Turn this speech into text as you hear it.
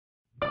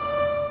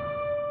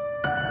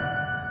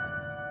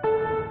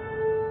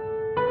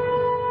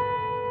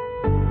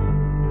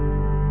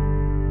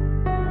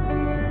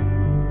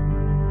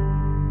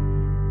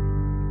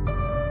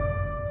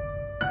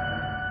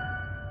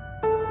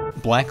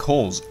Black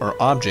holes are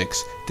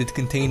objects that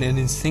contain an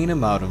insane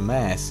amount of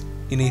mass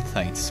in a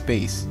tight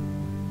space,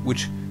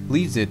 which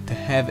leads it to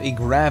have a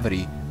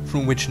gravity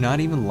from which not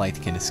even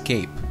light can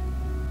escape.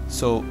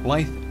 So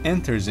light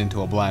enters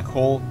into a black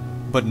hole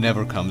but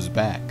never comes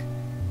back,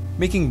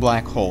 making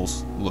black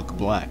holes look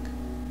black.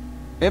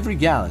 Every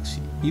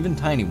galaxy, even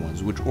tiny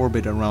ones which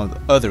orbit around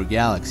other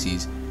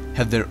galaxies,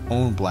 have their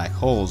own black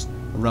holes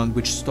around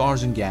which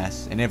stars and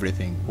gas and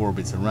everything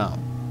orbits around.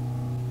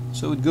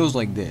 So it goes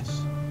like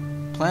this.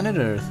 Planet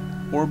Earth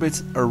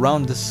orbits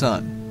around the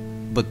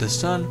Sun, but the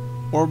Sun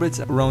orbits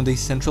around a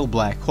central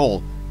black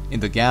hole in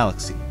the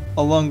galaxy,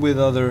 along with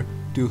other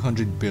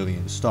 200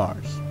 billion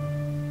stars.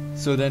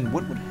 So then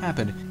what would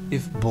happen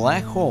if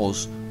black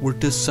holes were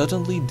to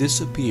suddenly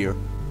disappear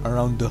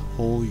around the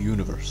whole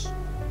universe?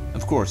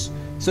 Of course,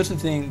 such a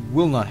thing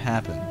will not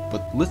happen,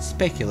 but let's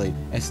speculate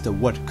as to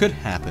what could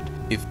happen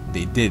if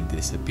they did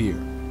disappear.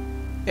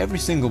 Every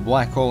single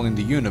black hole in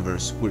the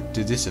universe were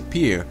to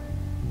disappear,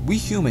 we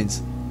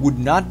humans would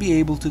not be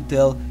able to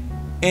tell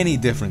any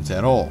difference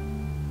at all.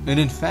 And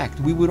in fact,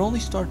 we would only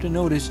start to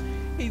notice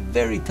a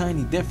very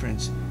tiny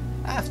difference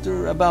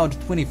after about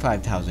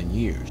 25,000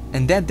 years.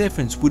 And that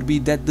difference would be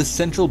that the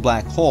central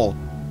black hole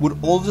would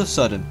all of a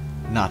sudden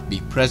not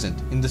be present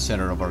in the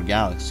center of our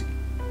galaxy.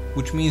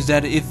 Which means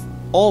that if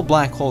all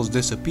black holes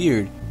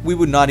disappeared, we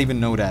would not even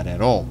know that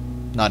at all.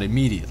 Not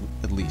immediately,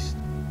 at least.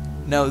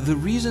 Now, the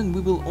reason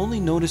we will only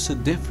notice a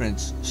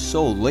difference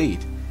so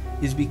late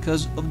is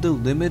because of the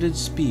limited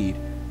speed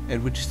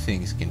at which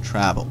things can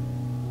travel.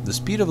 The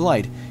speed of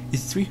light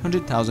is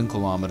 300,000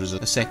 kilometers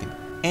a second,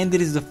 and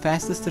it is the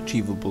fastest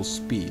achievable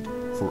speed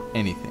for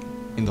anything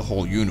in the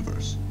whole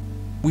universe.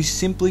 We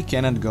simply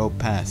cannot go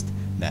past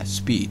that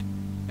speed,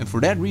 and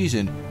for that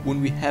reason, when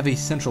we have a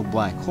central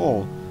black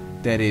hole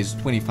that is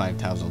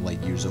 25,000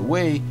 light years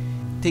away,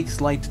 it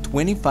takes light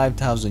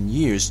 25,000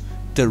 years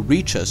to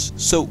reach us,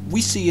 so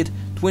we see it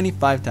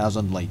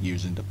 25,000 light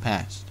years in the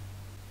past.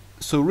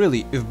 So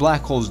really, if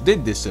black holes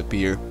did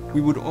disappear, we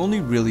would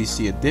only really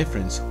see a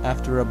difference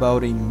after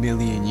about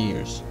 1,000,000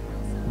 years.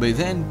 By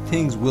then,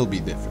 things will be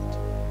different.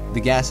 The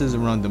gases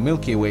around the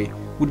Milky Way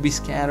would be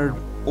scattered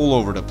all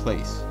over the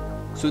place,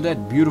 so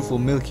that beautiful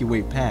Milky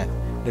Way path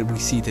that we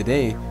see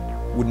today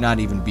would not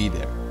even be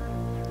there.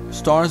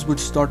 Stars would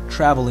start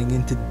traveling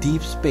into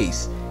deep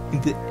space,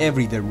 into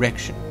every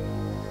direction.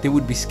 They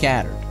would be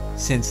scattered,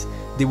 since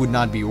they would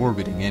not be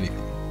orbiting anything.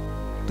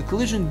 The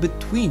collision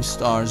between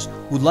stars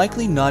would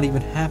likely not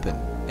even happen,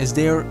 as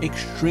they are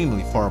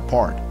extremely far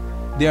apart.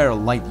 They are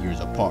light years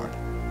apart.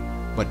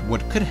 But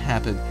what could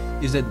happen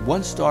is that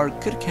one star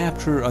could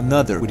capture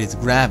another with its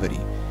gravity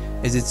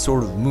as its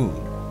sort of moon.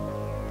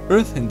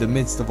 Earth, in the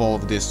midst of all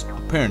of this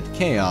apparent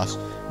chaos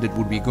that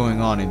would be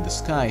going on in the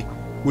sky,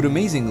 would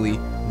amazingly,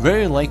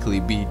 very likely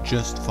be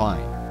just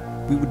fine.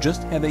 We would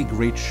just have a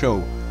great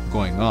show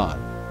going on,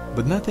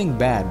 but nothing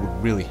bad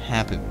would really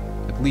happen.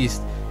 At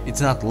least,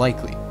 it's not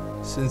likely,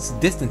 since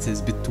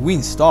distances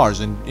between stars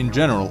and, in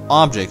general,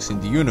 objects in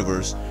the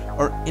universe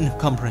are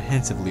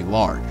incomprehensibly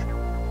large.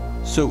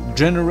 So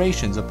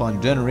generations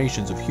upon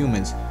generations of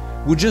humans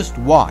would just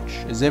watch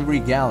as every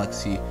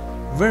galaxy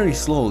very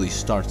slowly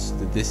starts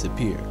to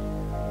disappear.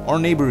 Our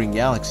neighboring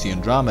galaxy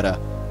Andromeda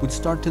would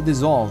start to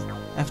dissolve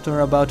after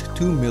about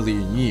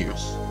 2,000,000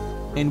 years,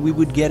 and we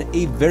would get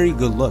a very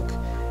good look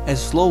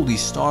as slowly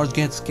stars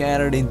get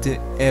scattered into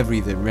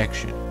every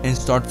direction and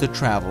start to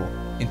travel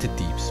into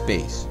deep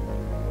space.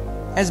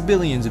 As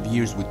billions of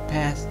years would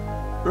pass,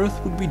 Earth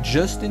would be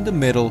just in the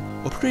middle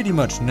of pretty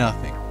much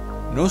nothing.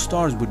 No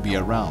stars would be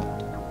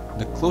around.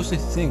 The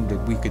closest thing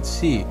that we could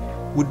see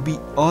would be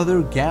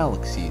other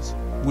galaxies,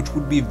 which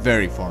would be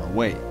very far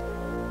away.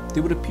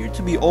 They would appear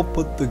to be all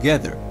put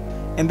together,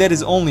 and that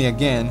is only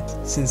again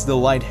since the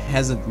light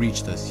hasn't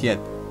reached us yet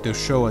to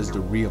show us the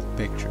real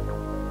picture.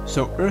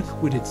 So Earth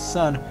with its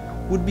sun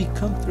would be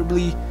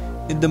comfortably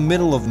in the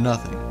middle of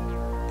nothing,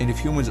 and if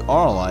humans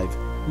are alive,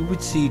 we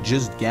would see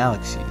just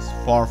galaxies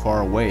far,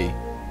 far away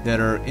that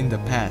are in the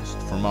past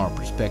from our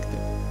perspective.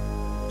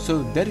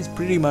 So that is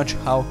pretty much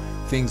how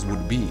things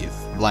would be if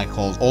black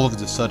holes all of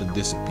a sudden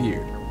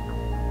disappeared.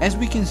 As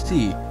we can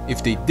see,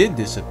 if they did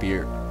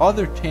disappear,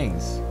 other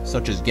things,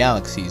 such as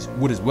galaxies,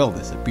 would as well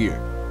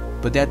disappear,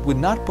 but that would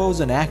not pose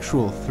an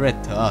actual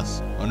threat to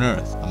us on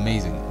Earth,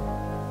 amazingly.